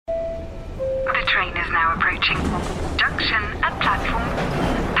now approaching. Junction at platform.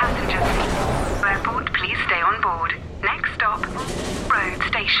 Passengers, airport, please stay on board. Next stop, road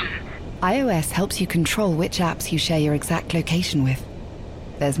station. iOS helps you control which apps you share your exact location with.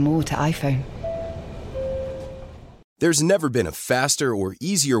 There's more to iPhone. There's never been a faster or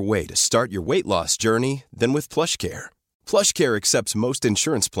easier way to start your weight loss journey than with PlushCare. PlushCare accepts most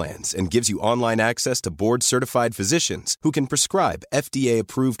insurance plans and gives you online access to board-certified physicians who can prescribe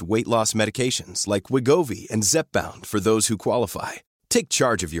FDA-approved weight loss medications like Wegovy and Zepbound for those who qualify. Take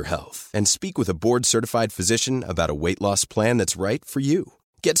charge of your health and speak with a board-certified physician about a weight loss plan that's right for you.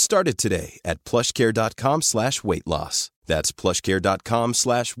 Get started today at plushcare.com/weight loss. That's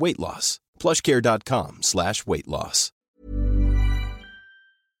plushcare.com/weight loss. plushcare.com/weight loss.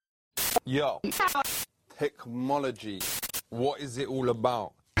 Yo, technology, what is it all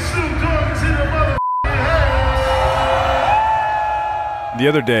about? The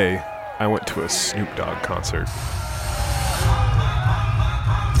other day, I went to a Snoop Dogg concert.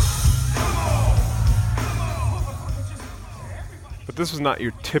 But this was not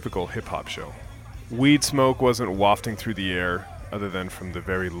your typical hip-hop show. Weed smoke wasn't wafting through the air, other than from the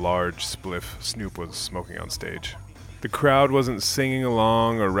very large spliff Snoop was smoking on stage. The crowd wasn't singing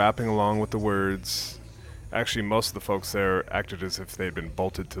along or rapping along with the words. Actually, most of the folks there acted as if they'd been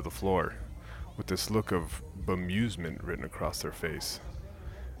bolted to the floor, with this look of bemusement written across their face.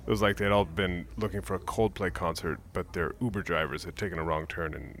 It was like they'd all been looking for a Coldplay concert, but their Uber drivers had taken a wrong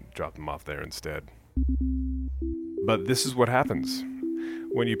turn and dropped them off there instead. But this is what happens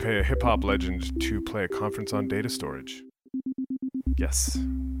when you pay a hip-hop legend to play a conference on data storage. Yes,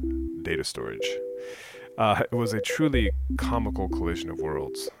 data storage. It was a truly comical collision of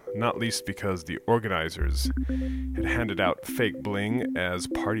worlds, not least because the organizers had handed out fake bling as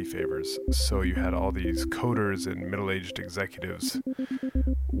party favors. So you had all these coders and middle-aged executives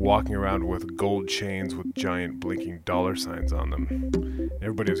walking around with gold chains with giant blinking dollar signs on them.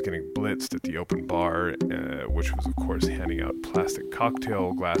 Everybody was getting blitzed at the open bar, which was, of course, handing out plastic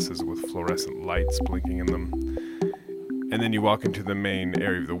cocktail glasses with fluorescent lights blinking in them. And then you walk into the main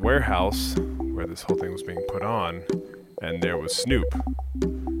area of the warehouse where this whole thing was being put on, and there was Snoop.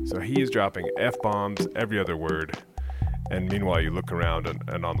 So he's dropping F-bombs every other word, and meanwhile you look around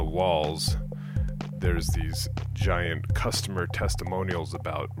and on the walls there's these giant customer testimonials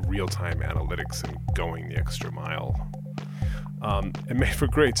about real-time analytics and going the extra mile. It made for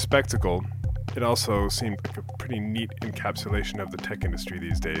great spectacle. It also seemed like a pretty neat encapsulation of the tech industry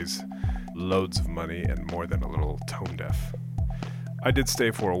these days. Loads of money and more than a little tone deaf. I did stay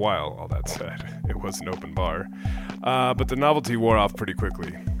for a while, all that said. It was an open bar. But the novelty wore off pretty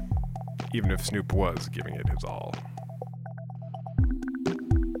quickly, even if Snoop was giving it his all.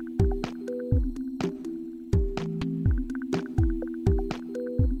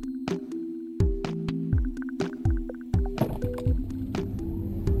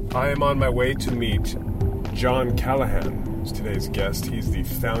 I am on my way to meet John Callahan, who's today's guest. He's the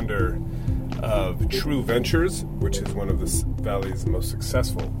founder of True Ventures, which is one of the Valley's most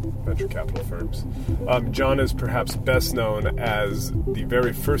successful venture capital firms. John is perhaps best known as the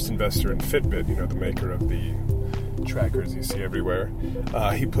very first investor in Fitbit, the maker of the trackers you see everywhere.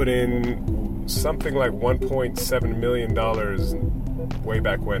 He put in something like $1.7 million way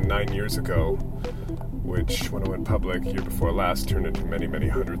back when, 9 years ago, which, when it went public year before last, turned into many, many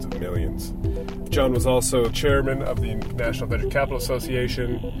hundreds of millions. John was also chairman of the National Venture Capital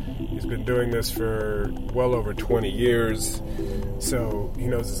Association. He's been doing this for well over 20 years, so he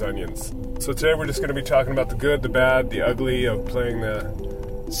knows his onions. So today we're just going to be talking about the good, the bad, the ugly of playing the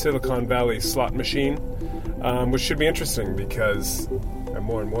Silicon Valley slot machine, which should be interesting because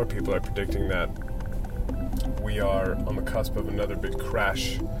more and more people are predicting that we are on the cusp of another big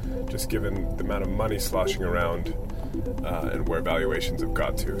crash, just given the amount of money sloshing around and where valuations have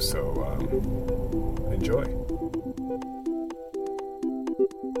got to. So enjoy.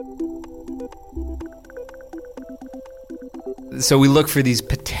 So we look for these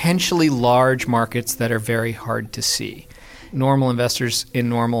potentially large markets that are very hard to see. Normal investors in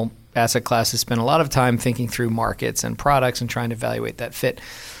normal asset classes spend a lot of time thinking through markets and products and trying to evaluate that fit.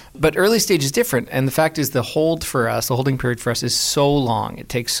 But early stage is different, and the fact is the holding period for us is so long. It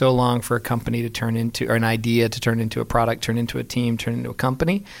takes so long for a company to turn into, or an idea to turn into a product, turn into a team, turn into a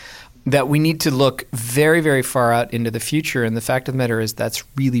company, that we need to look very, very far out into the future. And the fact of the matter is that's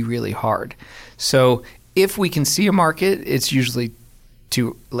really, really hard. So if we can see a market, it's usually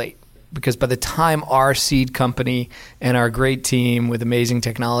too late. Because by the time our seed company and our great team with amazing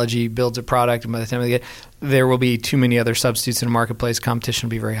technology builds a product, and by the time they get, there will be too many other substitutes in the marketplace. Competition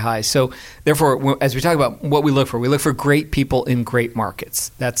will be very high. So therefore, as we talk about what we look for great people in great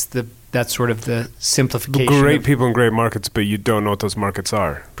markets. That's the That's sort of the simplification. Great people in great markets, but you don't know what those markets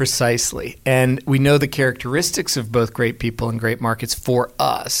are. Precisely. And we know the characteristics of both great people and great markets for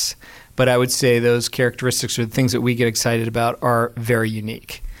us. But I would say those characteristics or the things that we get excited about are very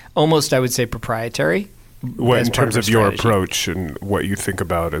unique. Almost, I would say, proprietary. In terms of your approach and what you think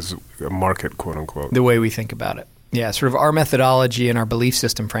about as a market, quote unquote. The way we think about it. Yeah, sort of our methodology and our belief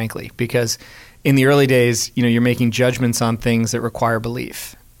system, frankly. Because in the early days, you're making judgments on things that require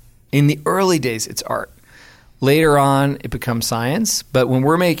belief. In the early days, it's art. Later on, it becomes science. But when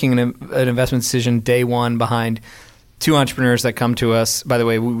we're making an investment decision day one behind two entrepreneurs that come to us, by the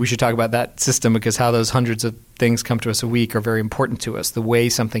way, we should talk about that system because how those hundreds of things come to us a week are very important to us. The way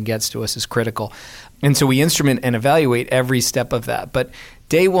something gets to us is critical. And so we instrument and evaluate every step of that. But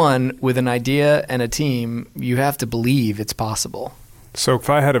day one, with an idea and a team, you have to believe it's possible. So if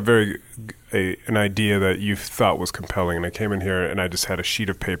I had an idea that you thought was compelling and I came in here and I just had a sheet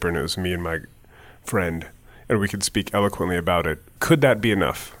of paper and it was me and my friend and we could speak eloquently about it, could that be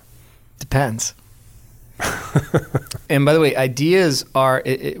enough? Depends. And by the way, ideas are,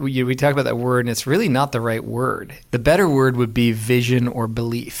 we talk about that word and it's really not the right word. The better word would be vision or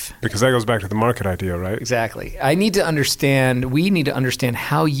belief. Because that goes back to the market idea, right? Exactly. we need to understand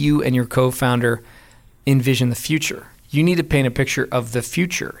how you and your co-founder envision the future. You need to paint a picture of the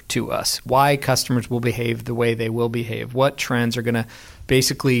future to us, why customers will behave the way they will behave, what trends are going to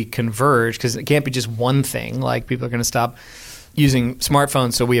basically converge, because it can't be just one thing, like people are going to stop using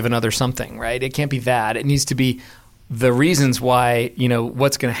smartphones so we have another something, right? It can't be that. It needs to be the reasons why,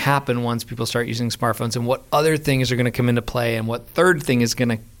 what's going to happen once people start using smartphones and what other things are going to come into play and what third thing is going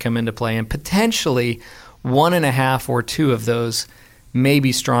to come into play. And potentially 1.5 or 2 of those may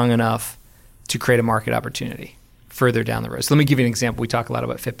be strong enough to create a market opportunity further down the road. So let me give you an example. We talk a lot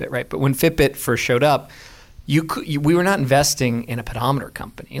about Fitbit, right? But when Fitbit first showed up, we were not investing in a pedometer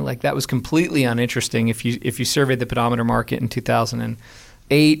company. Like that was completely uninteresting. If you surveyed the pedometer market in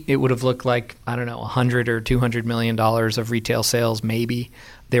 2008, it would have looked like, I don't know, $100 or $200 million of retail sales, maybe.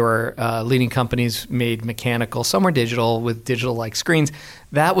 There were leading companies made mechanical, some were digital with digital-like screens.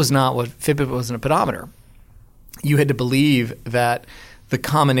 That was not what Fitbit was in a pedometer. You had to believe that the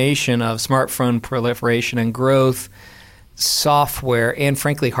combination of smartphone proliferation and growth, software, and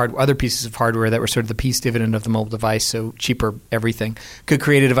frankly, other pieces of hardware that were sort of the peace dividend of the mobile device, so cheaper everything, could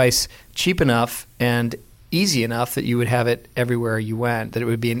create a device cheap enough and easy enough that you would have it everywhere you went, that it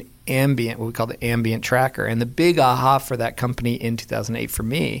would be an ambient, what we call the ambient tracker. And the big aha for that company in 2008 for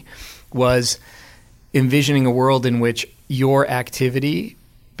me was envisioning a world in which your activity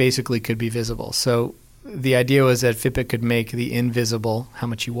basically could be visible. So the idea was that Fitbit could make the invisible, how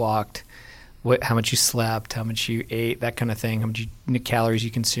much you walked, how much you slept, how much you ate, that kind of thing, how much calories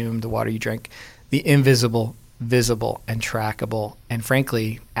you consumed, the water you drank, the invisible, visible, and trackable, and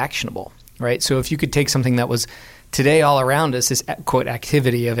frankly, actionable, right? So if you could take something that was today all around us, this quote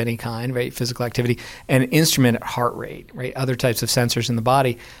activity of any kind, right, physical activity, and instrument at heart rate, right, other types of sensors in the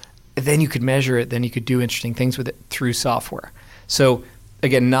body, then you could measure it, then you could do interesting things with it through software. So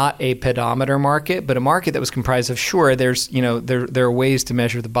again, not a pedometer market, but a market that was comprised of, sure, there's, there are ways to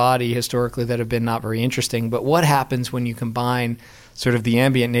measure the body historically that have been not very interesting, but what happens when you combine sort of the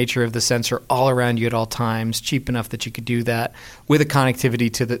ambient nature of the sensor all around you at all times, cheap enough that you could do that with a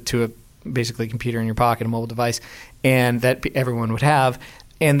connectivity to a basically computer in your pocket, a mobile device, and that everyone would have,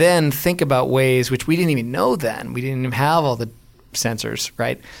 and then think about ways, which we didn't even know then, we didn't even have all the sensors,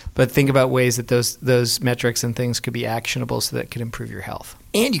 right? But think about ways that those metrics and things could be actionable so that it could improve your health.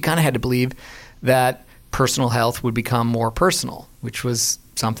 And you kind of had to believe that personal health would become more personal, which was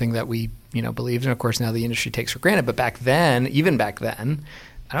something that we, believed. And of course, now the industry takes for granted. But even back then,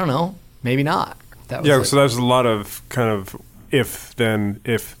 I don't know, maybe not. So there's a lot of kind of if, then.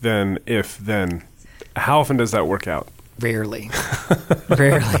 How often does that work out? Rarely.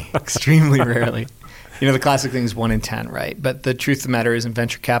 Rarely. Extremely rarely. The classic thing is 1 in 10, right? But the truth of the matter is in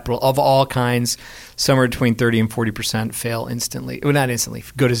venture capital of all kinds, somewhere between 30 and 40% fail instantly. Well, not instantly,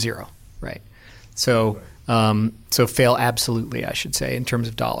 go to zero, right? So fail absolutely, I should say, in terms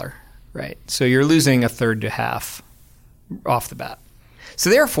of dollar, right? So you're losing a third to half off the bat.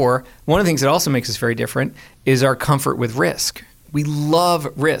 So therefore, one of the things that also makes us very different is our comfort with risk. We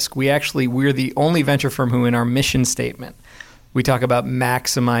love risk. We're the only venture firm who in our mission statement, we talk about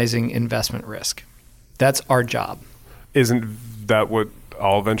maximizing investment risk. That's our job. Isn't that what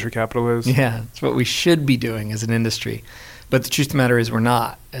all venture capital is? Yeah, it's what we should be doing as an industry. But the truth of the matter is we're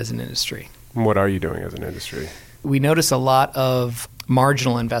not as an industry. What are you doing as an industry? We notice a lot of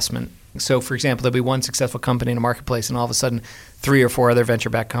marginal investment. So, for example, there'll be one successful company in a marketplace and all of a sudden 3 or 4 other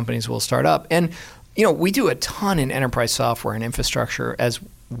venture-backed companies will start up. And, we do a ton in enterprise software and infrastructure as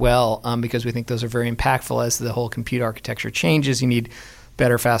well, because we think those are very impactful as the whole compute architecture changes. You need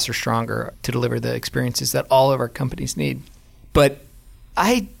better, faster, stronger to deliver the experiences that all of our companies need. But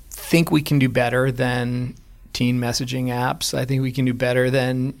I think we can do better than teen messaging apps. I think we can do better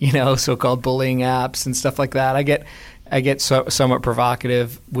than, so-called bullying apps and stuff like that. I get somewhat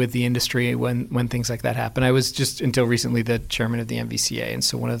provocative with the industry when things like that happen. I was just until recently the chairman of the MVCA, and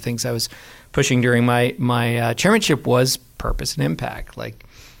so one of the things I was pushing during my chairmanship was purpose and impact. Like,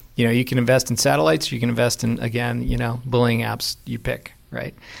 you can invest in satellites, you can invest in, again, bullying apps, you pick,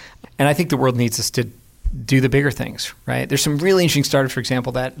 right? And I think the world needs us to do the bigger things, right? There's some really interesting startups, for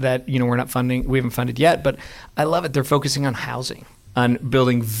example, that we're not funding, we haven't funded yet, but I love it. They're focusing on housing, on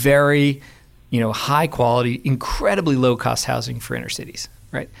building very high quality, incredibly low cost housing for inner cities,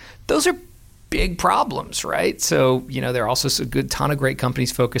 right? Those are big problems, right? So, there are also a good ton of great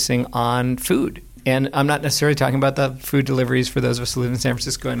companies focusing on food. And I'm not necessarily talking about the food deliveries for those of us who live in San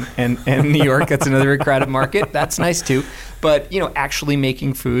Francisco and New York. That's another very crowded market. That's nice too. But, actually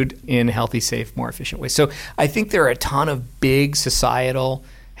making food in healthy, safe, more efficient ways. So I think there are a ton of big societal,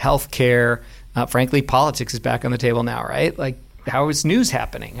 healthcare, frankly, politics is back on the table now, right? Like, how is news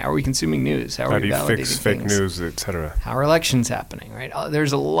happening? How are we consuming news? How do you fix fake news, et cetera? How are elections happening, right?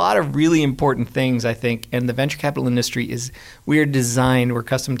 There's a lot of really important things, I think, and the venture capital industry we're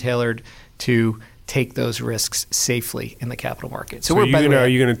custom tailored to take those risks safely in the capital market. So are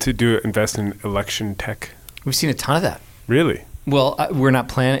you going to invest in election tech? We've seen a ton of that. Really? Well, we're not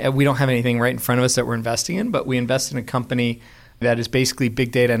planning. We don't have anything right in front of us that we're investing in, but we invest in a company that is basically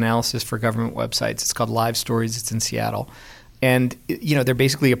big data analysis for government websites. It's called Live Stories. It's in Seattle. And, they're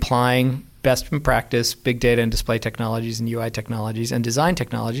basically applying best in practice, big data and display technologies and UI technologies and design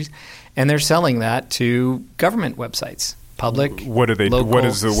technologies, and they're selling that to government websites. Public, what do they local, do?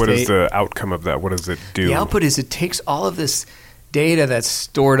 What is the outcome of that? What does it do? The output is it takes all of this data that's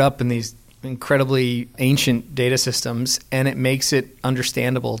stored up in these incredibly ancient data systems, and it makes it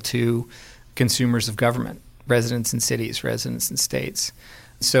understandable to consumers of government, residents in cities, residents in states.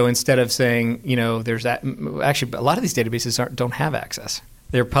 So instead of saying, there's that, actually a lot of these databases don't have access.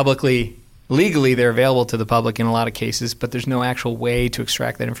 They're legally they're available to the public in a lot of cases, but there's no actual way to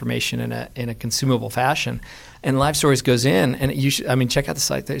extract that information in a consumable fashion. And Live Stories goes in, and check out the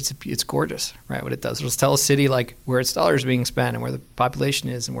site. It's gorgeous, right? What it does, it'll tell a city like where its dollars are being spent and where the population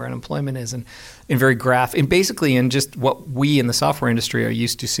is and where unemployment is, and in very basically in just what we in the software industry are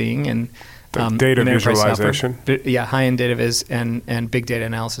used to seeing and data visualization. High-end data viz and big data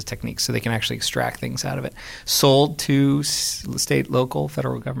analysis techniques, so they can actually extract things out of it. Sold to state, local,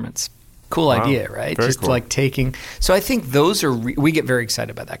 federal governments. Cool idea, right? Very just cool. like taking. So I think those are. We get very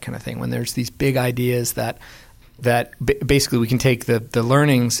excited about that kind of thing when there's these big ideas that basically we can take the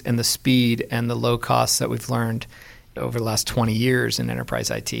learnings and the speed and the low costs that we've learned over the last 20 years in enterprise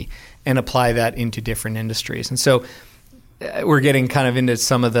IT and apply that into different industries. And so we're getting kind of into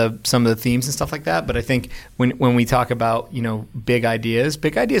some of the themes and stuff like that. But I think when we talk about big ideas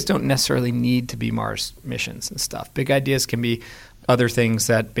don't necessarily need to be Mars missions and stuff. Big ideas can be other things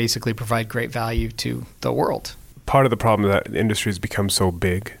that basically provide great value to the world. Part of the problem is that industries become so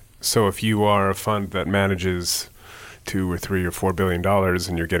big. So if you are a fund that manages $2 or $3 or $4 billion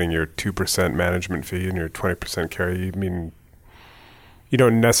and you're getting your 2% management fee and your 20% carry, you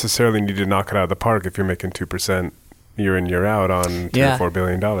don't necessarily need to knock it out of the park if you're making 2% year in, year out on $3 or $4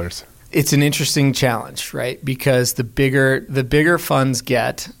 billion. It's an interesting challenge, right? Because the bigger funds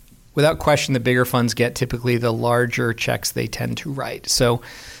get, without question, the bigger funds get typically the larger checks they tend to write. So,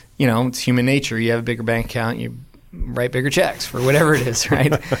 it's human nature. You have a bigger bank account, you write bigger checks for whatever it is,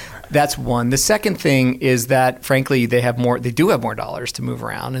 right? That's one. The second thing is that, frankly, they do have more dollars to move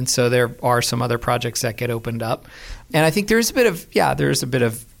around. And so there are some other projects that get opened up. And I think there's a bit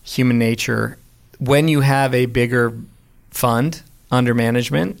of human nature. When you have a bigger fund under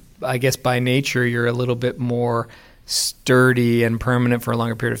management, I guess by nature, you're a little bit more sturdy and permanent for a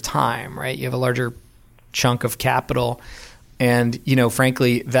longer period of time, right? You have a larger chunk of capital. And,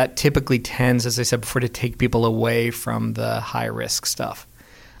 frankly, that typically tends, as I said before, to take people away from the high-risk stuff.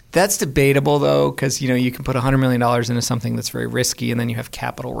 That's debatable, though, because, you can put $100 million into something that's very risky, and then you have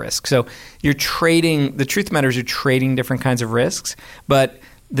capital risk. So you're trading – the truth matters, you're trading different kinds of risks, but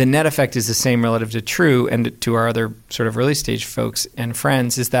the net effect is the same relative to True and to our other sort of early-stage folks and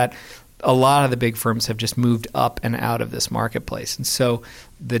friends, is that a lot of the big firms have just moved up and out of this marketplace. And so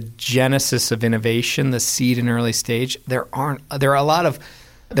the genesis of innovation, the seed and early stage, there are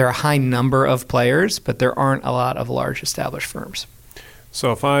a high number of players, but there aren't a lot of large established firms.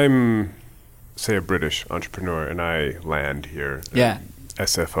 So if I'm, say, a British entrepreneur and I land here at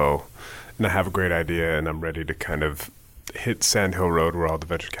SFO and I have a great idea and I'm ready to kind of hit Sand Hill Road where all the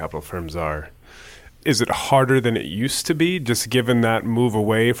venture capital firms are. Is it harder than it used to be, just given that move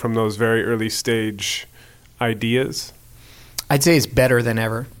away from those very early stage ideas? I'd say it's better than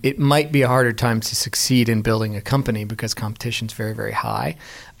ever. It might be a harder time to succeed in building a company because competition's very, very high.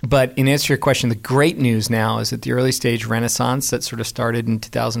 But in answer to your question, the great news now is that the early stage renaissance that sort of started in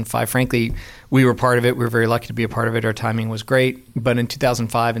 2005, frankly, we were part of it. We were very lucky to be a part of it. Our timing was great. But in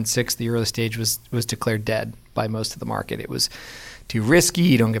 2005 and 2006, the early stage was declared dead by most of the market. It was too risky.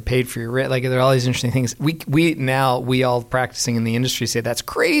 You don't get paid for your risk. Like, there are all these interesting things. We all practicing in the industry say that's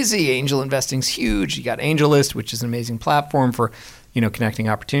crazy. Angel investing's huge. You got AngelList, which is an amazing platform for, connecting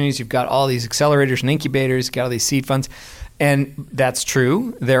opportunities. You've got all these accelerators and incubators. You've got all these seed funds. And that's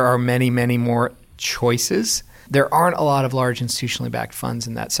true. There are many, many more choices. There aren't a lot of large institutionally backed funds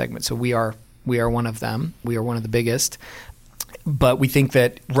in that segment. So we are one of them. We are one of the biggest. But we think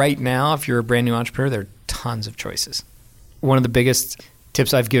that right now, if you're a brand new entrepreneur, there are tons of choices. One of the biggest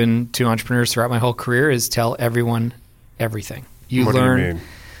tips I've given to entrepreneurs throughout my whole career is tell everyone everything. What do you mean?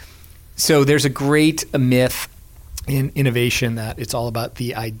 So there's a great myth in innovation that it's all about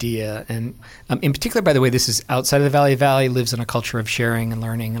the idea. And in particular, by the way, this is outside of the Valley. Valley lives in a culture of sharing and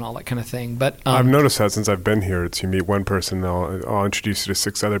learning and all that kind of thing. But I've noticed that since I've been here. It's you meet one person, I'll introduce you to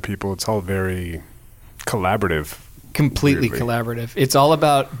 6 other people. It's all very collaborative. Completely collaborative. It's all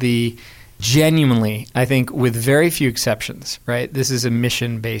about the genuinely, I think, with very few exceptions, right? This is a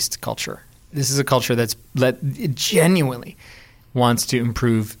mission-based culture. This is a culture that genuinely wants to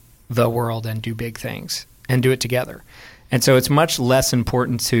improve the world and do big things and do it together. And so it's much less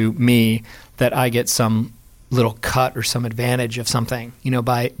important to me that I get some little cut or some advantage of something,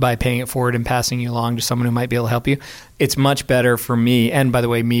 by paying it forward and passing you along to someone who might be able to help you. It's much better for me, and by the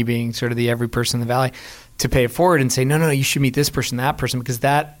way, me being sort of the every person in the Valley, to pay it forward and say, no, you should meet this person, that person, because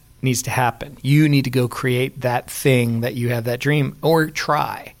that needs to happen. You need to go create that thing that you have, that dream, or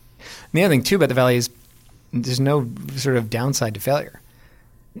try. And the other thing, too, about the Valley is there's no sort of downside to failure.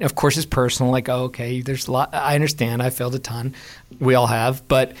 Of course, it's personal, like, there's a lot. I understand. I failed a ton. We all have.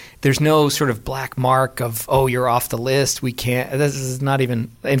 But there's no sort of black mark of, you're off the list. We can't. This is not even.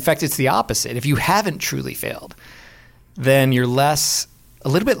 In fact, it's the opposite. If you haven't truly failed, then you're a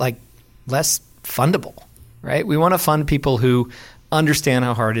little bit less fundable, right? We want to fund people who understand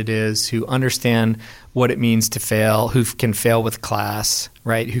how hard it is, who understand what it means to fail, who can fail with class,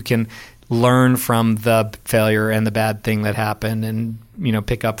 right? Who can learn from the failure and the bad thing that happened and,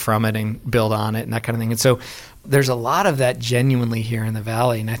 pick up from it and build on it and that kind of thing. And so there's a lot of that genuinely here in the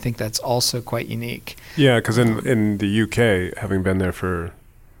Valley, and I think that's also quite unique. Yeah, because in the UK, having been there for a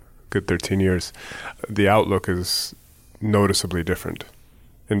good 13 years, the outlook is noticeably different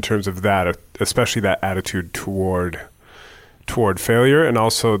in terms of that, especially that attitude toward failure, and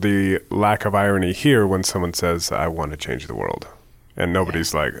also the lack of irony here when someone says, I want to change the world. And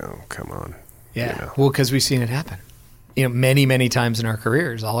nobody's like, oh, come on. Yeah. Well, because we've seen it happen. Many, many times in our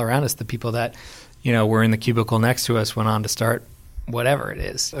careers, all around us, the people that, were in the cubicle next to us went on to start whatever it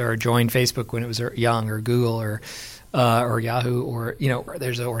is, or joined Facebook when it was young, or Google, or Yahoo, or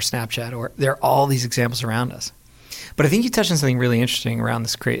Snapchat, or there are all these examples around us. But I think you touched on something really interesting around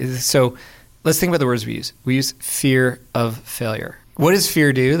this. So let's think about the words we use. We use fear of failure. What does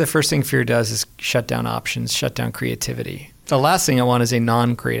fear do? The first thing fear does is shut down options, shut down creativity. The last thing I want is a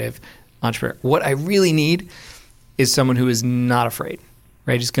non-creative entrepreneur. What I really need is someone who is not afraid,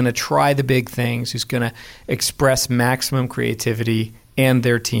 right? Who's going to try the big things, who's going to express maximum creativity and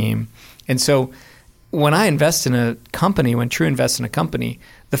their team. And so when I invest in a company, when True invests in a company,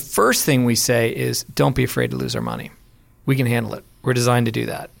 the first thing we say is, don't be afraid to lose our money. We can handle it. We're designed to do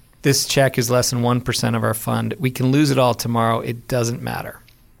that. This check is less than 1% of our fund. We can lose it all tomorrow. It doesn't matter.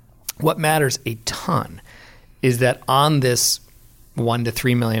 What matters a ton is that on this $1 to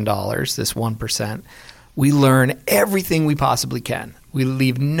 $3 million, this 1%, we learn everything we possibly can. We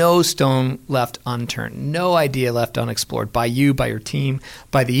leave no stone left unturned, no idea left unexplored by you, by your team,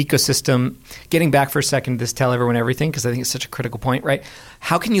 by the ecosystem. Getting back for a second to tell everyone everything, because I think it's such a critical point, right?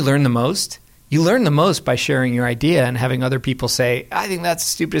 How can you learn the most? You learn the most by sharing your idea and having other people say, I think that's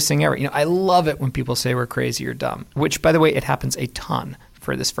the stupidest thing ever. I love it when people say we're crazy or dumb, which, by the way, it happens a ton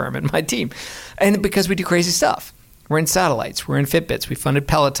for this firm and my team. And because we do crazy stuff. We're in satellites. We're in Fitbits. We funded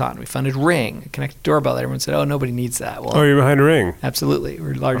Peloton. We funded Ring, a connected doorbell that everyone said, nobody needs that. Well, you're behind Ring. Absolutely.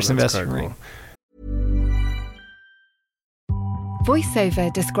 We're the largest investor in Ring.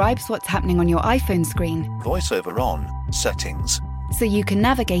 VoiceOver describes what's happening on your iPhone screen. VoiceOver on, settings. So you can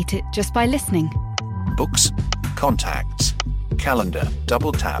navigate it just by listening. Books, contacts, calendar,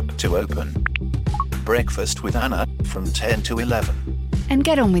 double tap to open. Breakfast with Anna from 10 to 11. And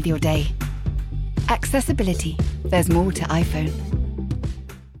get on with your day. Accessibility. there's more to iPhone.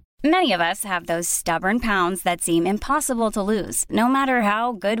 Many of us have those stubborn pounds that seem impossible to lose, no matter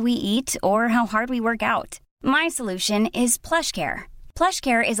how good we eat or how hard we work out. My solution is PlushCare.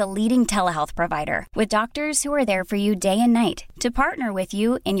 PlushCare is a leading telehealth provider with doctors who are there for you day and night to partner with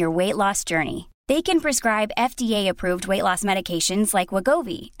you in your weight loss journey. They can prescribe FDA-approved weight loss medications like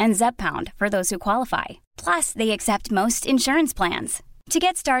Wegovy and Zepbound for those who qualify. Plus, they accept most insurance plans. To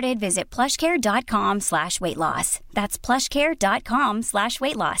get started, visit plushcare.com/weightloss. That's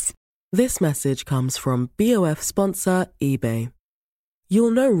plushcare.com/weightloss. This message comes from BOF sponsor eBay.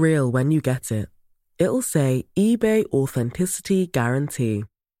 You'll know real when you get it. It'll say eBay Authenticity Guarantee.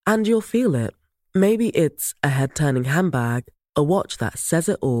 And you'll feel it. Maybe it's a head-turning handbag, a watch that says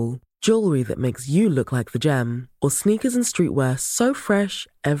it all, jewelry that makes you look like the gem, or sneakers and streetwear so fresh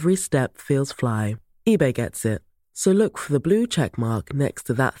every step feels fly. eBay gets it. So look for the blue check mark next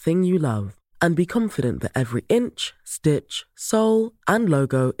to that thing you love and be confident that every inch, stitch, sole, and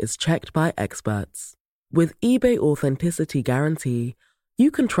logo is checked by experts. With eBay Authenticity Guarantee,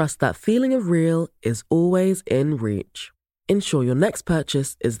 you can trust that feeling of real is always in reach. Ensure your next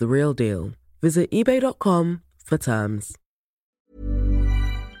purchase is the real deal. Visit ebay.com for terms.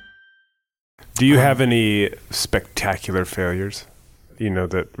 Do you have any spectacular failures,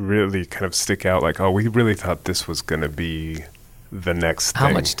 that really kind of stick out? Like, oh, we really thought this was going to be the next thing. How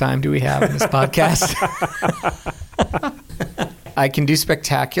much time do we have in this podcast? I can do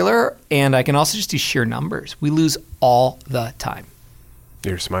spectacular, and I can also just do sheer numbers. We lose all the time.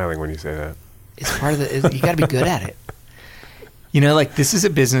 You're smiling when you say that. It's part of you got to be good at it. This is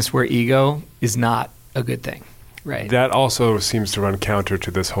a business where ego is not a good thing. Right. That also seems to run counter to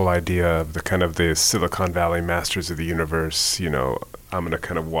this whole idea of the Silicon Valley masters of the universe. I'm going to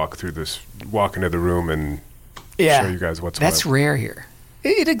kind of walk into the room and show you guys what's That's what. rare here.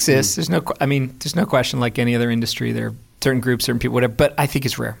 It exists. There's no question, like any other industry, there are certain groups, certain people, whatever, but I think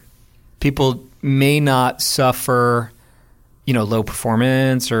it's rare. People may not suffer, low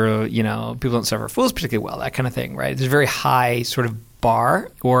performance, or, people don't suffer fools particularly well, that kind of thing, right? There's a very high sort of bar,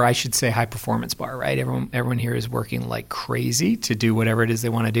 or I should say high performance bar, right? Everyone here is working like crazy to do whatever it is they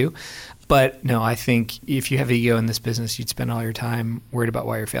want to do. But no, I think if you have ego in this business, you'd spend all your time worried about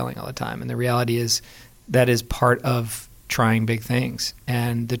why you're failing all the time. And the reality is that is part of trying big things.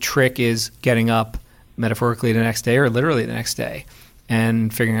 And the trick is getting up metaphorically the next day or literally the next day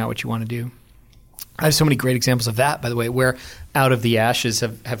and figuring out what you want to do. I have so many great examples of that, by the way, where out of the ashes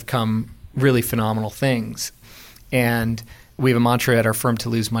have come really phenomenal things. And we have a mantra at our firm to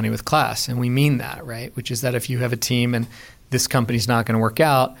lose money with class, and we mean that, right? Which is that if you have a team and this company's not going to work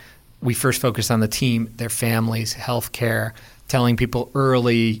out, we first focus on the team, their families, healthcare, telling people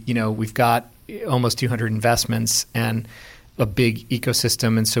early, we've got almost 200 investments and a big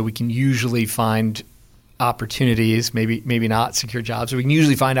ecosystem, and so we can usually find opportunities, maybe not secure jobs, but we can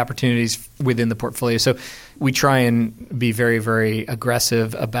usually find opportunities within the portfolio. So we try and be very, very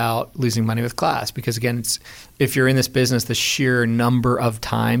aggressive about losing money with class because, again, if you're in this business, the sheer number of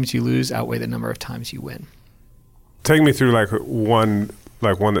times you lose outweigh the number of times you win. Take me through one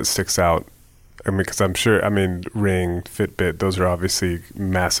that sticks out. Because I'm sure, Ring, Fitbit, those are obviously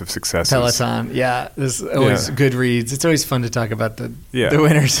massive successes. Peloton, yeah. There's always good reads. It's always fun to talk about the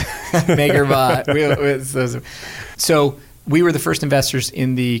winners. MakerBot. So we were the first investors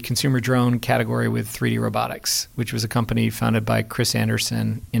in the consumer drone category with 3D Robotics, which was a company founded by Chris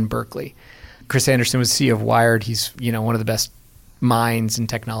Anderson in Berkeley. Chris Anderson was CEO of Wired. He's one of the best minds in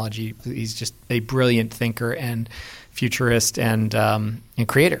technology. He's just a brilliant thinker and futurist and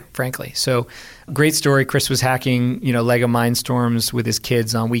creator, frankly. So great story. Chris was hacking, Lego Mindstorms with his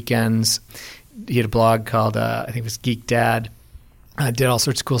kids on weekends. He had a blog called, I think it was Geek Dad. Did all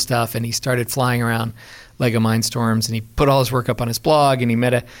sorts of cool stuff, and he started flying around Lego Mindstorms, and he put all his work up on his blog, and he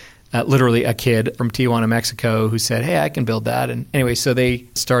met literally a kid from Tijuana, Mexico, who said, hey, I can build that. And anyway, so they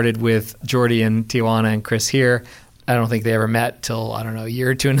started with Jordy in Tijuana and Chris here. I don't think they ever met till, a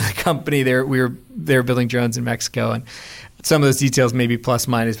year or two into the company. They were building drones in Mexico, and some of those details maybe plus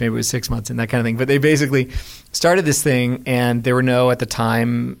minus, maybe it was 6 months and that kind of thing. But they basically started this thing, and there were at the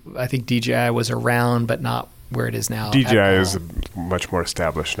time, I think DJI was around, but not where it is now. DJI is much more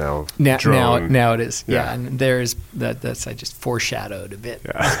established now. Now it is. Yeah. And there's that's I just foreshadowed a bit.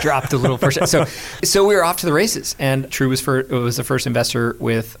 Yeah. Dropped a little foreshadow. So we were off to the races, and True was the first investor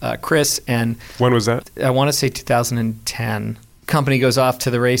with Chris. And when was that? I want to say 2010. Company goes off to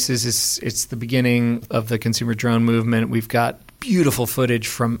the races. It's the beginning of the consumer drone movement. We've got beautiful footage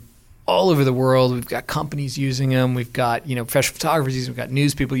from all over the world. We've got companies using them. We've got professional photographers using them. We've got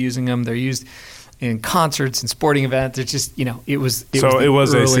news people using them. They're used in concerts and sporting events. It's just, it was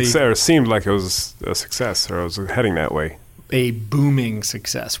a success, or seemed like it was a success, or it was heading that way. A booming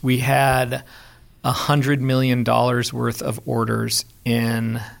success. We had $100 million worth of orders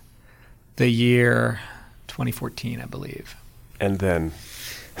in the year 2014, I believe. And then...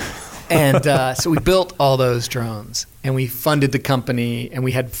 And so we built all those drones, and we funded the company, and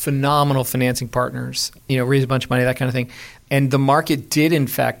we had phenomenal financing partners, raised a bunch of money, that kind of thing. And the market did, in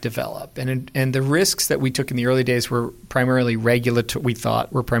fact, develop. And the risks that we took in the early days were primarily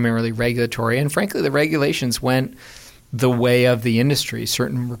regulatory, and frankly, the regulations went the way of the industry,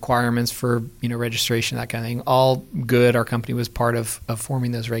 certain requirements for registration, that kind of thing. All good. Our company was part of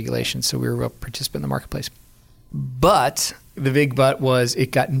forming those regulations, so we were a participant in the marketplace. But the big but was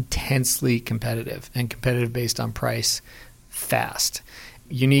it got intensely competitive, and competitive based on price fast.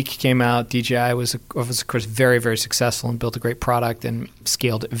 Unique came out. DJI was of course very, very successful and built a great product and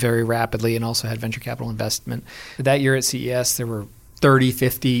scaled it very rapidly, and also had venture capital investment. That year at CES, there were 30,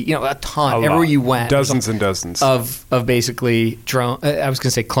 50, a ton. Everywhere you went. Dozens and dozens. Of basically drone. I was going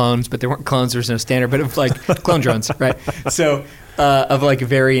to say clones, but there weren't clones. There was no standard, but of like clone drones, right? So of like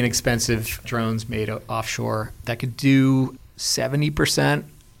very inexpensive drones made offshore that could do 70%.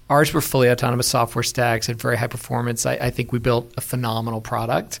 Ours were fully autonomous software stacks, had very high performance. I think we built a phenomenal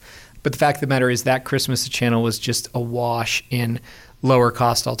product. But the fact of the matter is that Christmas, the channel was just awash in lower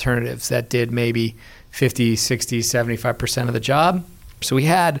cost alternatives that did maybe 50, 60, 75% of the job. So we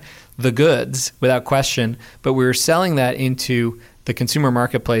had the goods without question, but we were selling that into the consumer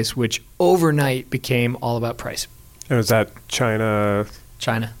marketplace, which overnight became all about price. And was that China?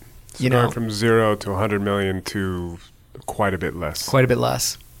 China. Going from 0 to 100 million to quite a bit less. Quite a bit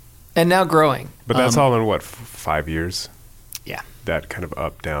less. And now growing. But that's all in what, 5 years? Yeah. That kind of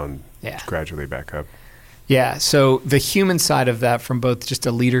up, down, gradually back up. Yeah. So the human side of that, from both just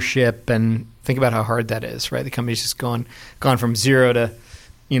a leadership, and think about how hard that is, right? The company's just gone from 0 to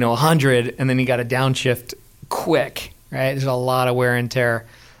 100, and then you got to downshift quick, right? There's a lot of wear and tear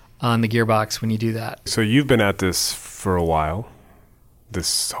on the gearbox when you do that. So you've been at this for a while,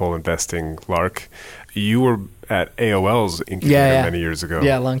 this whole investing lark. You were at AOL's incubator many years ago.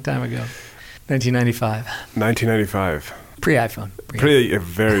 Yeah, a long time ago. 1995. 1995. Pre-iPhone.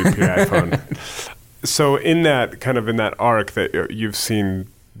 Very pre-iPhone. So in that arc that you've seen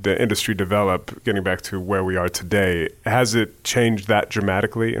the industry develop, getting back to where we are today, has it changed that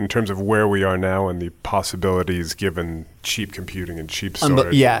dramatically in terms of where we are now and the possibilities given cheap computing and cheap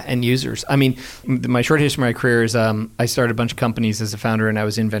storage? And users. I mean, my short history of my career is I started a bunch of companies as a founder, and I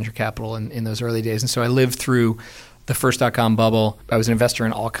was in venture capital in those early days. And so I lived through the first .com bubble. I was an investor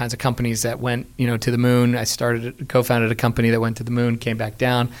in all kinds of companies that went to the moon. I co-founded a company that went to the moon, came back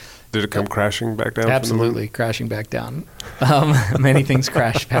down. Did it come crashing back down? Absolutely, crashing back down. Many things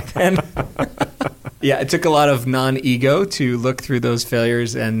crashed back then. Yeah, it took a lot of non-ego to look through those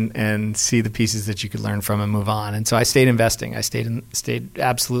failures and see the pieces that you could learn from and move on. And so I stayed investing. I stayed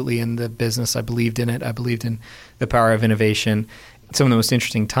absolutely in the business. I believed in it. I believed in the power of innovation. Some of the most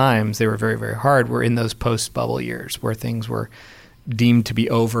interesting times, they were very, very hard, were in those post-bubble years where things were deemed to be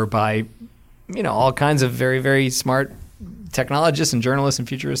over by all kinds of very, very smart technologists and journalists and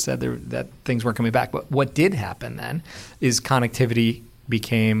futurists said that things weren't coming back. But what did happen then is connectivity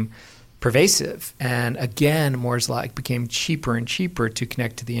became pervasive. And again, Moore's Law became cheaper and cheaper to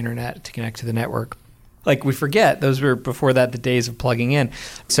connect to the internet, to connect to the network. Like we forget, those were before that the days of plugging in.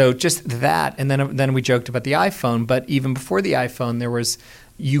 So just that, and then we joked about the iPhone. But even before the iPhone,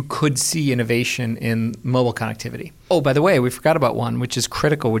 you could see innovation in mobile connectivity. Oh, by the way, we forgot about one, which is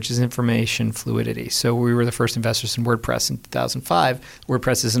critical, which is information fluidity. So we were the first investors in WordPress in 2005.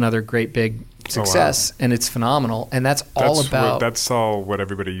 WordPress is another great big success, and it's phenomenal. And that's all what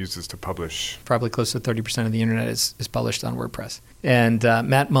everybody uses to publish. Probably close to 30% of the internet is published on WordPress. And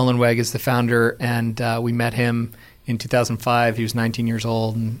Matt Mullenweg is the founder, and we met him in 2005. He was 19 years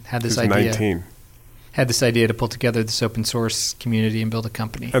old and had this idea. 19. Had this idea to pull together this open source community and build a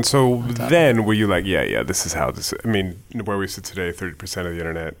company. And so then were you like, this is how this, where we sit today, 30% of the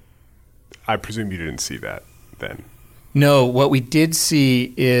internet, I presume you didn't see that then. No, what we did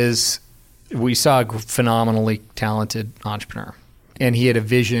see is we saw a phenomenally talented entrepreneur. And he had a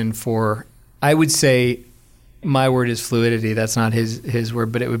vision for, I would say, my word is fluidity. That's not his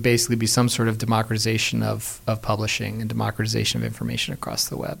word, but it would basically be some sort of democratization of publishing and democratization of information across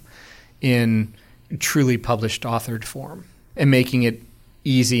the web in truly published, authored form, and making it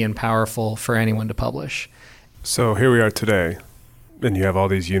easy and powerful for anyone to publish. So here we are today, and you have all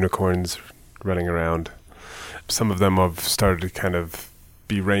these unicorns running around. Some of them have started to kind of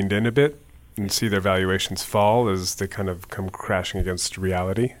be reined in a bit. and see their valuations fall as they kind of come crashing against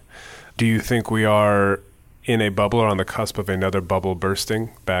reality. Do you think we are in a bubble or on the cusp of another bubble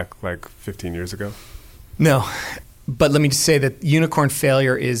bursting back like 15 years ago? No. But let me just say that unicorn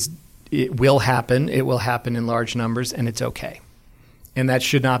failure it will happen. It will happen in large numbers, and it's okay. And that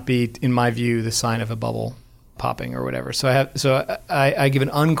should not be, in my view, the sign of a bubble popping or whatever. So I give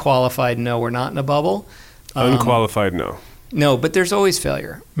an unqualified no, we're not in a bubble. Unqualified no. No, but there's always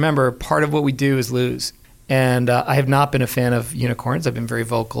failure. Remember, part of what we do is lose. And I have not been a fan of unicorns. I've been very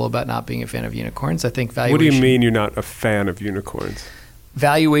vocal about not being a fan of unicorns. I think valuation... What do you mean you're not a fan of unicorns?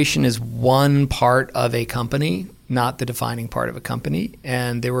 Valuation is one part of a company, not the defining part of a company.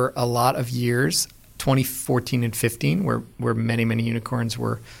 And there were a lot of years, 2014 and 15, where many, many unicorns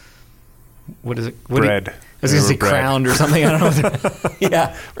were... What is it? Bread. I was going to say crowned or something. I don't know.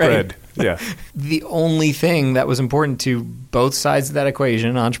 Yeah, right. Bread, yeah. The only thing that was important to both sides of that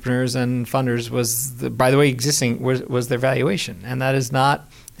equation, entrepreneurs and funders, was, was their valuation. And that is not...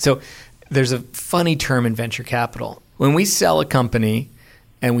 So there's a funny term in venture capital. When we sell a company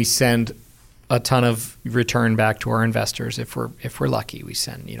and we send a ton of return back to our investors, if we're lucky, we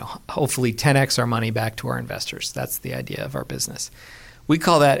send, hopefully 10x our money back to our investors. That's the idea of our business. We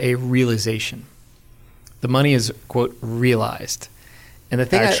call that a realization. The money is, quote, realized. And the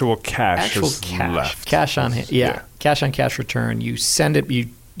thing cash left. Cash on hand. Yeah. Cash on cash return. You send it,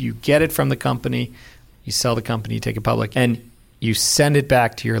 you get it from the company, you sell the company, you take it public, and you send it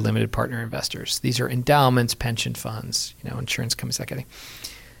back to your limited partner investors. These are endowments, pension funds, insurance companies, that kind of thing.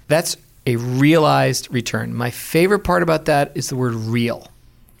 That's a realized return. My favorite part about that is the word real.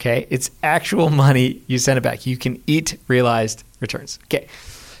 Okay? It's actual money. You send it back. You can eat realized returns. Okay.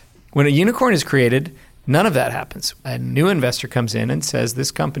 When a unicorn is created, none of that happens. A new investor comes in and says, this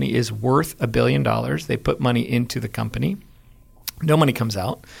company is worth $1 billion. They put money into the company. No money comes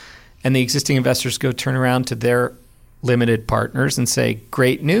out. And the existing investors go turn around to their limited partners and say,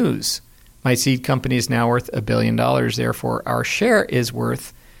 great news. My seed company is now worth $1 billion. Therefore, our share is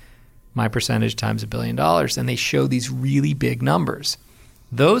worth my percentage times $1 billion. And they show these really big numbers.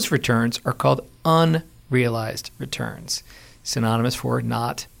 Those returns are called unrealized returns, synonymous for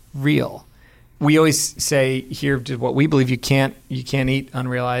not real. We always say here, what we believe, you can't eat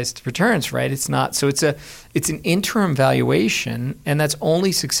unrealized returns, right? It's not. So it's an interim valuation, and that's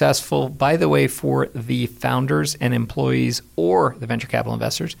only successful, by the way, for the founders and employees or the venture capital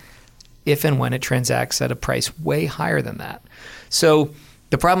investors, if and when it transacts at a price way higher than that. So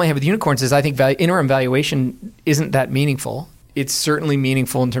the problem I have with unicorns is I think interim valuation isn't that meaningful. It's certainly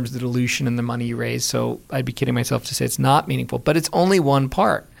meaningful in terms of the dilution and the money you raise. So I'd be kidding myself to say it's not meaningful, but it's only one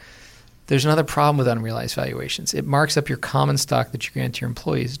part. There's another problem with unrealized valuations. It marks up your common stock that you grant to your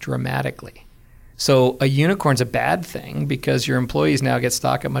employees dramatically. So a unicorn's a bad thing because your employees now get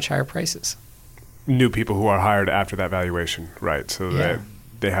stock at much higher prices. New people who are hired after that valuation, right? So that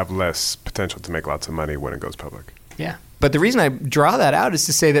they have less potential to make lots of money when it goes public. Yeah. But the reason I draw that out is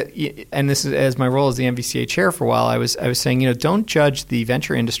to say that, and this is as my role as the NVCA chair for a while, I was saying, don't judge the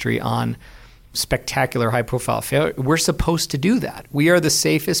venture industry on spectacular high-profile failure. We're supposed to do that. We are the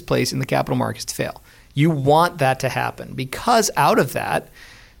safest place in the capital markets to fail. You want that to happen because out of that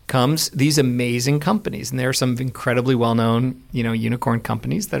comes these amazing companies, and there are some incredibly well-known, unicorn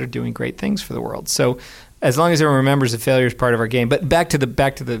companies that are doing great things for the world. So as long as everyone remembers that failure is part of our game. But back to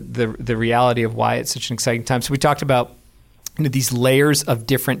the reality of why it's such an exciting time. So we talked about these layers of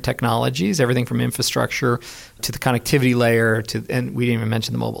different technologies, everything from infrastructure to the connectivity layer and we didn't even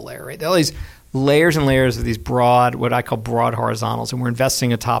mention the mobile layer, right? There are all these layers and layers of these broad, what I call broad horizontals, and we're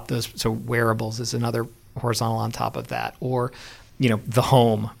investing atop those. So wearables is another horizontal on top of that, or the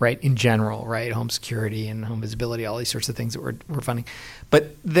home, right? In general, right? Home security and home visibility, all these sorts of things that we're funding.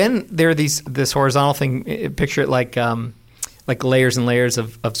 But then there are this horizontal thing. Picture it like layers and layers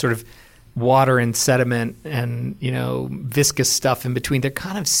of sort of water and sediment and viscous stuff in between. They're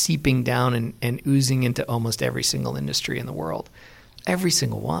kind of seeping down and oozing into almost every single industry in the world. Every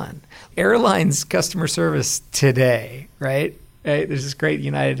single one. Airlines customer service today, right? There's this great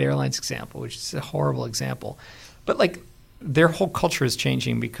United Airlines example, which is a horrible example. But their whole culture is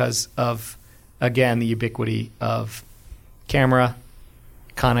changing because of, again, the ubiquity of camera,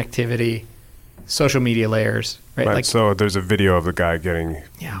 connectivity, social media layers, right? Right. So there's a video of the guy getting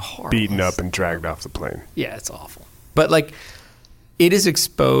beaten up and dragged off the plane. Yeah, it's awful. But it has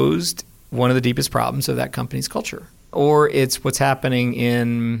exposed one of the deepest problems of that company's culture. Or it's what's happening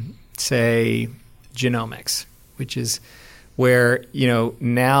in, say, genomics, which is where,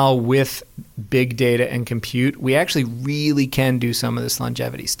 now with big data and compute, we actually really can do some of this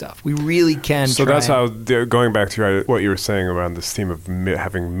longevity stuff. We really can. So that's how, going back to what you were saying around this theme of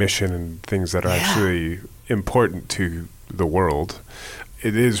having mission and things that are actually important to the world.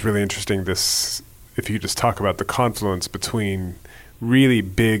 It is really interesting, if you just talk about the confluence between really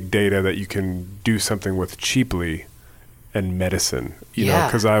big data that you can do something with cheaply and medicine. You know,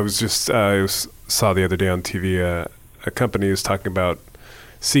 because I saw the other day on TV a company is talking about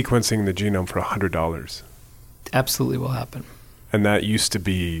sequencing the genome for $100. Absolutely will happen. And that used to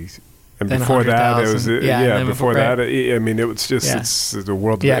be, and then before that, it was, before that, I mean, it was just, it's the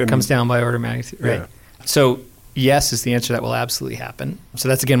world. Yeah, it comes down by order of magnitude. Right. Yeah. So, yes is the answer. That will absolutely happen. So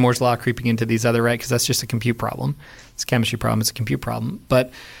that's, again, Moore's Law creeping into these other, right? Because that's just a compute problem. It's a chemistry problem. It's a compute problem.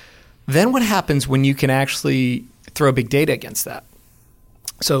 But then what happens when you can actually throw big data against that?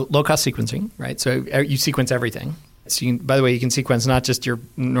 So low-cost sequencing, right? So you sequence everything. So by the way, you can sequence not just your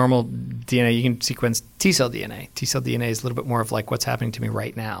normal DNA. You can sequence T-cell DNA. T-cell DNA is a little bit more of like what's happening to me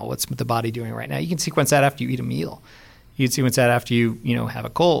right now. What's the body doing right now? You can sequence that after you eat a meal. You can sequence that after you have a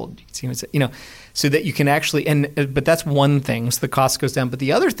cold. You can sequence it, so that you can actually but that's one thing. So the cost goes down. But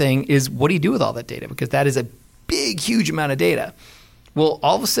the other thing is, what do you do with all that data? Because that is a big, huge amount of data. Well,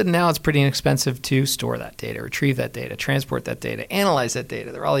 all of a sudden now it's pretty inexpensive to store that data, retrieve that data, transport that data, analyze that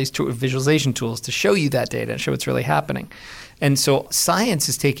data. There are all these visualization tools to show you that data and show what's really happening. And so science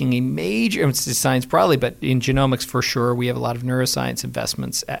is taking a major, it's science broadly, but in genomics for sure, we have a lot of neuroscience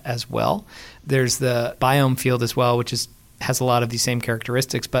investments as well. There's the biome field as well, which has a lot of these same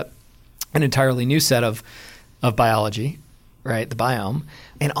characteristics, but an entirely new set of biology, right, the biome.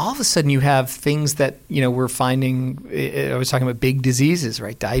 And all of a sudden you have things that, we're finding, I was talking about big diseases,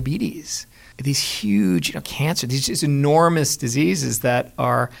 right, diabetes, these huge, cancer, these enormous diseases that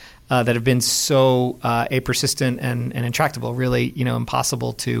are that have been so persistent and intractable, really,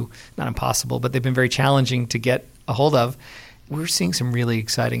 impossible to, not impossible, but they've been very challenging to get a hold of. We're seeing some really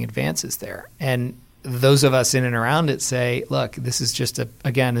exciting advances there. And those of us in and around it say, look, this is just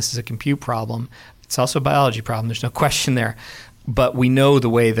this is a compute problem. It's also a biology problem. There's no question there. But we know the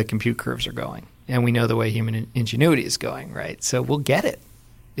way the compute curves are going, and we know the way human ingenuity is going, right? So we'll get it.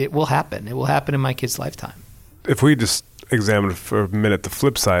 It will happen. It will happen in my kid's lifetime. If we just examine for a minute the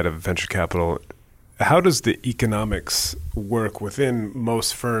flip side of venture capital, how does the economics work within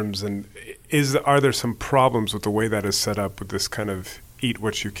most firms? And are there some problems with the way that is set up with this kind of eat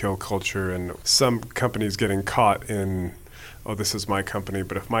what you kill culture, and some companies getting caught in, oh, this is my company,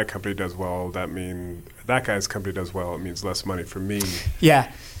 but if my company does well, that means that guy's company does well, it means less money for me.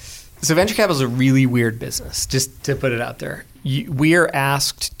 Yeah. So venture capital is a really weird business, just to put it out there. We are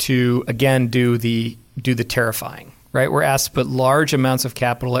asked to, again, do the terrifying, right? We're asked to put large amounts of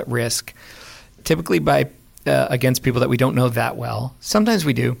capital at risk, typically against people that we don't know that well. Sometimes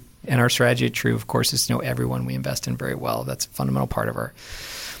we do. And our strategy at True, of course, is to know everyone we invest in very well. That's a fundamental part of our.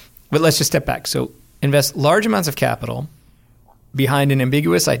 But let's just step back. So invest large amounts of capital behind an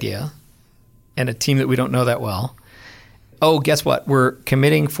ambiguous idea and a team that we don't know that well. Oh, guess what? We're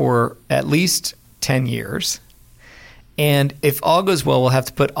committing for at least 10 years. And if all goes well, we'll have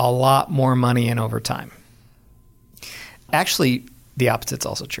to put a lot more money in over time. Actually, the opposite's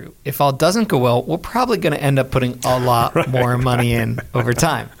also true. If all doesn't go well, we're probably going to end up putting a lot more money in over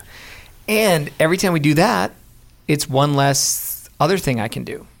time. And every time we do that, it's one less other thing I can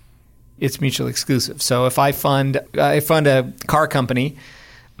do. It's mutually exclusive. So if I fund a car company,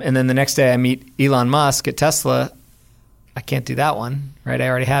 and then the next day I meet Elon Musk at Tesla, I can't do that one, right? I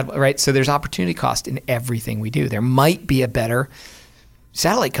already had, right? So there's opportunity cost in everything we do. There might be a better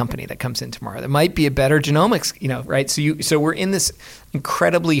satellite company that comes in tomorrow. There might be a better genomics, right? So we're in this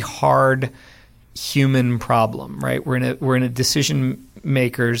incredibly hard human problem, right? We're in a decision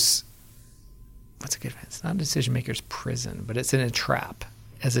maker's. What's a good? It's not a decision maker's prison, but it's in a trap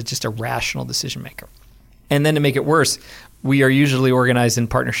as just a rational decision maker. And then to make it worse, we are usually organized in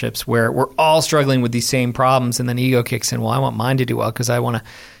partnerships where we're all struggling with these same problems, and then ego kicks in. Well, I want mine to do well because I want to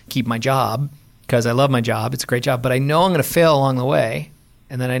keep my job because I love my job. It's a great job, but I know I'm going to fail along the way,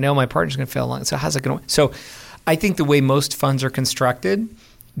 and then I know my partner's going to fail along. So how's it going to? So I think the way most funds are constructed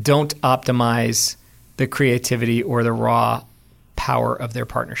don't optimize the creativity or the raw power of their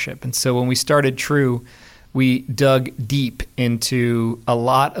partnership. And so when we started True, we dug deep into a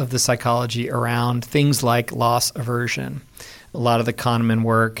lot of the psychology around things like loss aversion, a lot of the Kahneman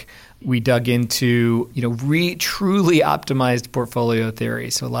work. We dug into, truly optimized portfolio theory.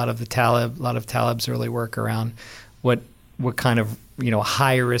 So a lot of Taleb's early work around what kind of,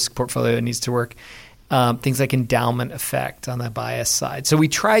 high risk portfolio needs to work. things like endowment effect on the bias side. So we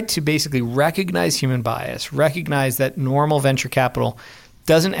tried to basically recognize human bias, recognize that normal venture capital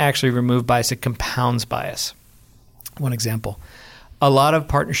doesn't actually remove bias, it compounds bias. One example, a lot of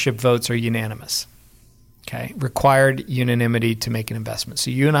partnership votes are unanimous. Okay, required unanimity to make an investment.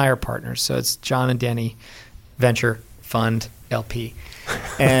 So you and I are partners. So it's John and Danny, venture fund LP.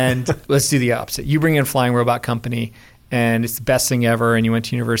 And let's do the opposite. You bring in Flying Robot Company, and it's the best thing ever, and you went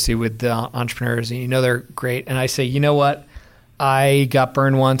to university with the entrepreneurs, and you know they're great. And I say, you know what? I got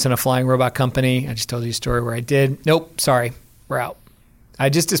burned once in a Flying Robot Company. I just told you a story where I did. Nope, sorry, we're out. I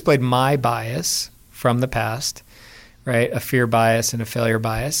just displayed my bias from the past, right? A fear bias and a failure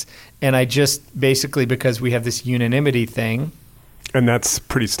bias. And I just basically, because we have this unanimity thing. And that's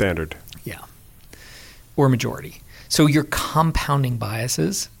pretty standard. Yeah. Or majority. So you're compounding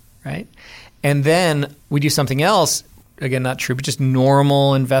biases, right? And then we do something else, again, not true, but just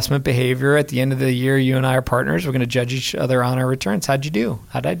normal investment behavior. At the end of the year, you and I are partners. We're going to judge each other on our returns. How'd you do?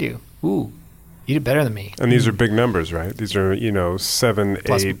 How'd I do? Ooh, you did better than me. And these are big numbers, right? These are, 7,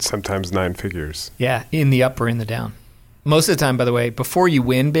 Plus 8, sometimes 9 figures. Yeah, in the up or in the down. Most of the time, by the way, before you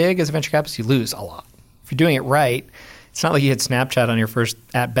win big as a venture capitalist, you lose a lot. If you're doing it right, it's not like you hit Snapchat on your first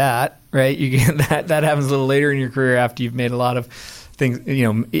at bat, right? You get that happens a little later in your career after you've made a lot of things.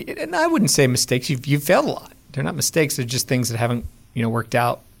 And I wouldn't say mistakes. You've failed a lot. They're not mistakes. They're just things that haven't worked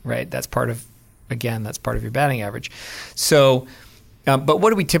out, right? That's part of your batting average. So, but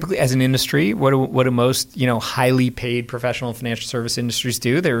what do we typically, as an industry, what do most highly paid professional financial service industries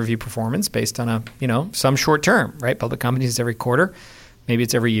do? They review performance based on some short term, right? Public companies every quarter. Maybe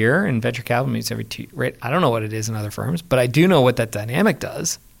it's every year, and venture capital maybe it's every 2, right? I don't know what it is in other firms, but I do know what that dynamic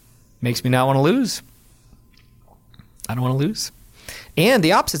does. Makes me not want to lose. I don't want to lose. And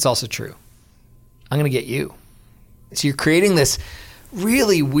the opposite's also true. I'm going to get you. So you're creating this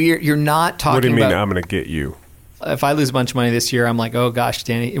really weird, you're not talking about... What do you mean I'm going to get you? If I lose a bunch of money this year, I'm like, oh gosh,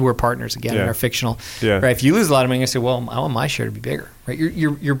 Danny, we're partners again in our fictional. Yeah. Right? If you lose a lot of money, I'm going to say, well, I want my share to be bigger. Right?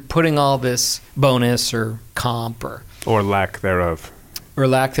 You're putting all this bonus or comp or lack thereof. Or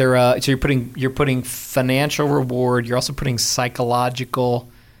lack thereof. So you're putting financial reward. You're also putting psychological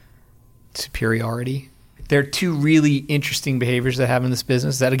superiority. There are two really interesting behaviors that have in this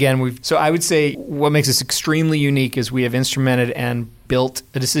business that, again, so I would say what makes us extremely unique is we have instrumented and built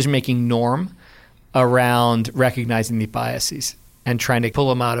a decision-making norm around recognizing the biases and trying to pull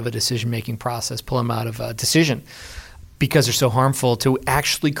them out of a decision-making process, pull them out of a decision because they're so harmful to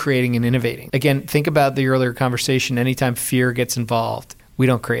actually creating and innovating. Again, think about the earlier conversation. Anytime fear gets involved, we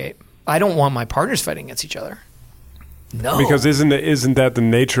don't create. I don't want my partners fighting against each other. No. Because isn't that the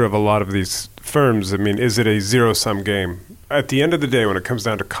nature of a lot of these firms? I mean, is it a zero-sum game? At the end of the day, when it comes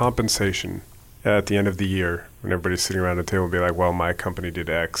down to compensation at the end of the year, when everybody's sitting around the table and be like, well, my company did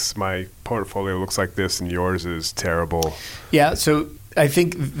X, my portfolio looks like this, and yours is terrible. Yeah, so I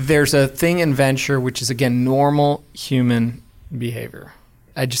think there's a thing in venture which is, again, normal human behavior.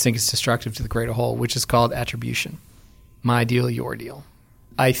 I just think it's destructive to the greater whole, which is called attribution. My deal, your deal.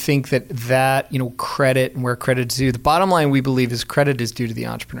 I think that credit and where credit is due. The bottom line we believe is credit is due to the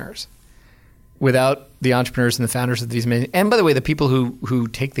entrepreneurs. Without the entrepreneurs and the founders of these amazing, and by the way, the people who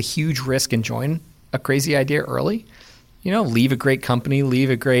take the huge risk and join a crazy idea early, leave a great company, leave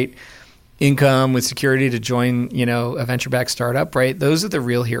a great income with security to join, a venture-backed startup, right? Those are the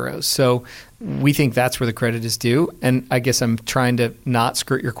real heroes. So we think that's where the credit is due. And I guess I'm trying to not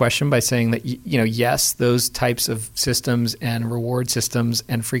skirt your question by saying that, yes, those types of systems and reward systems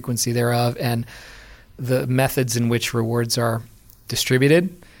and frequency thereof and the methods in which rewards are distributed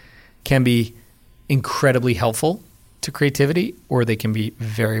can be incredibly helpful to creativity, or they can be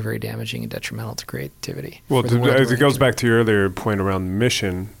very, very damaging and detrimental to creativity. Well, it goes back to your earlier point around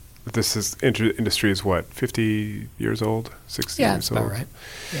mission. This industry is what, 50 years old, 60 years old? Yeah, about right.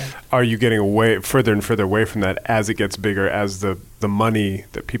 Yeah. Are you getting further and further away from that as it gets bigger, as the money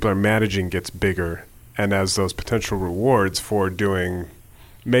that people are managing gets bigger, and as those potential rewards for doing,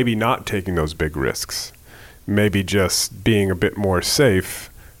 maybe not taking those big risks, maybe just being a bit more safe,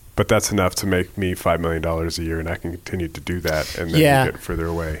 but that's enough to make me $5 million a year, and I can continue to do that, and then you get further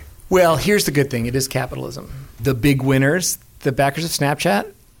away. Well, here's the good thing. It is capitalism. The big winners, the backers of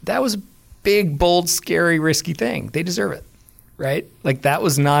Snapchat, that was a big, bold, scary, risky thing. They deserve it, right? Like that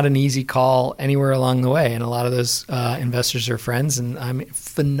was not an easy call anywhere along the way. And a lot of those investors are friends, and I'm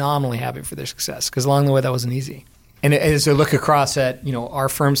phenomenally happy for their success because along the way that wasn't easy. And as I look across at our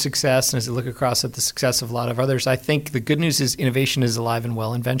firm's success and as I look across at the success of a lot of others, I think the good news is innovation is alive and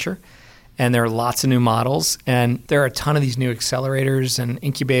well in venture. And there are lots of new models. And there are a ton of these new accelerators and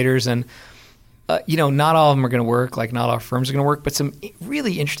incubators. And Not all of them are going to work, like not all firms are going to work, but some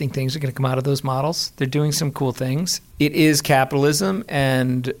really interesting things are going to come out of those models. They're doing some cool things. It is capitalism,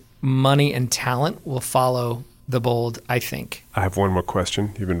 and money and talent will follow the bold, I think. I have one more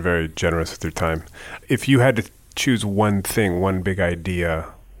question. You've been very generous with your time. If you had to choose one thing, one big idea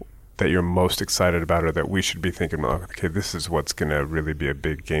that you're most excited about or that we should be thinking about, okay, this is what's going to really be a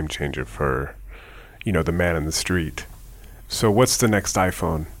big game changer for, the man in the street. So what's the next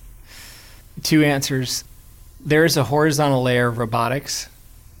iPhone? 2 answers. There's a horizontal layer of robotics.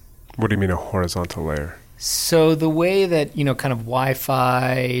 What do you mean a horizontal layer? So the way that, kind of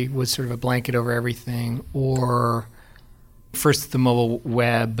Wi-Fi was sort of a blanket over everything, or first the mobile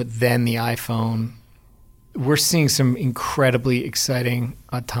web, but then the iPhone, we're seeing some incredibly exciting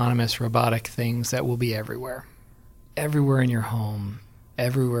autonomous robotic things that will be everywhere. Everywhere in your home,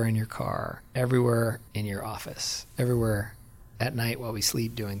 everywhere in your car, everywhere in your office, everywhere at night while we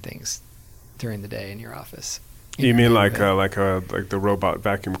sleep doing things during the day in your office. You mean like the robot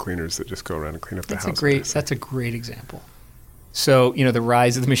vacuum cleaners that just go around and clean up the house? That's a great example. So, the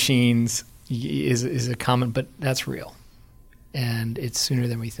rise of the machines is a common, but that's real. And it's sooner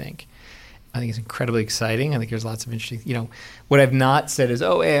than we think. I think it's incredibly exciting. I think there's lots of interesting, what I've not said is,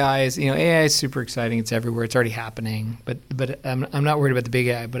 AI is super exciting. It's everywhere. It's already happening. But I'm not worried about the big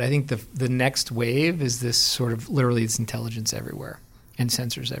AI. But I think the next wave is this sort of literally this intelligence everywhere and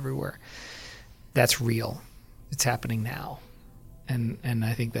sensors everywhere. That's real. It's happening now. And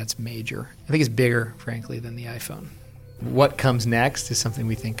I think that's major. I think it's bigger, frankly, than the iPhone. What comes next is something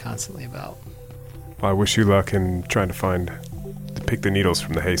we think constantly about. Well, I wish you luck in trying to pick the needles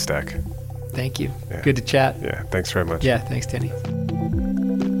from the haystack. Thank you. Yeah. Good to chat. Yeah, thanks very much. Yeah, thanks, Danny.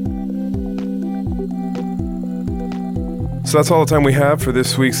 So that's all the time we have for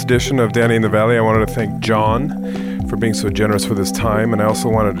this week's edition of Danny in the Valley. I wanted to thank John for being so generous with his time, and I also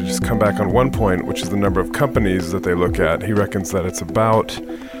wanted to just come back on one point, which is the number of companies that they look at. He reckons that it's about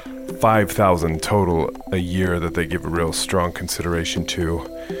 5,000 total a year that they give a real strong consideration to,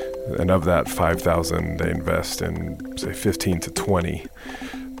 and of that 5,000 they invest in, say, 15 to 20,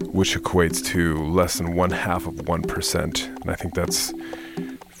 which equates to less than 0.5%. And I think that's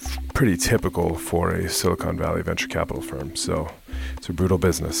pretty typical for a Silicon Valley venture capital firm. So it's a brutal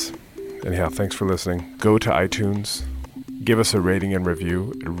business. Anyhow, thanks for listening. Go to iTunes, give us a rating and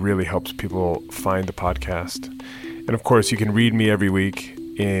review. It really helps people find the podcast. And of course, you can read me every week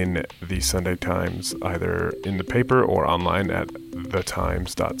in the Sunday Times, either in the paper or online at thetimes.co.uk.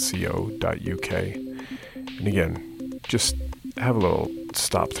 And again, just have a little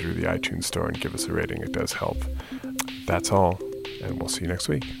stop through the iTunes store and give us a rating. It does help. That's all, and we'll see you next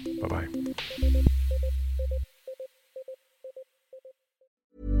week. Bye-bye.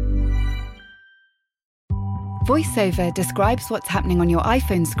 VoiceOver describes what's happening on your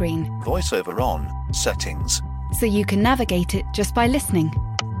iPhone screen, VoiceOver on, settings, so you can navigate it just by listening.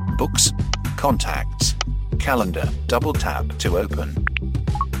 books, contacts, calendar, double tap to open.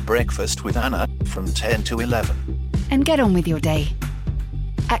 Breakfast with Anna from 10 to 11. And get on with your day.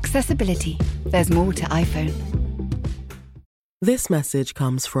 Accessibility. There's more to iPhone. This message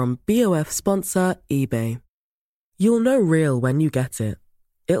comes from BOF sponsor eBay. You'll know real when you get it.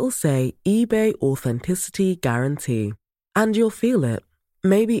 It'll say eBay Authenticity Guarantee. And you'll feel it.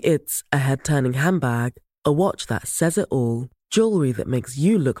 Maybe it's a head-turning handbag, a watch that says it all, jewelry that makes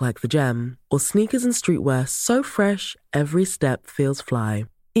you look like the gem, or sneakers and streetwear so fresh every step feels fly.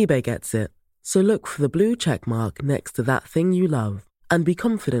 eBay gets it. So look for the blue check mark next to that thing you love. And be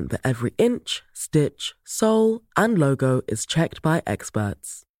confident that every inch, stitch, sole, and logo is checked by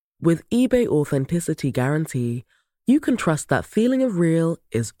experts. With eBay Authenticity Guarantee, you can trust that feeling of real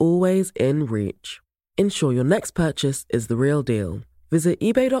is always in reach. Ensure your next purchase is the real deal. Visit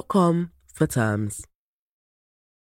ebay.com for terms.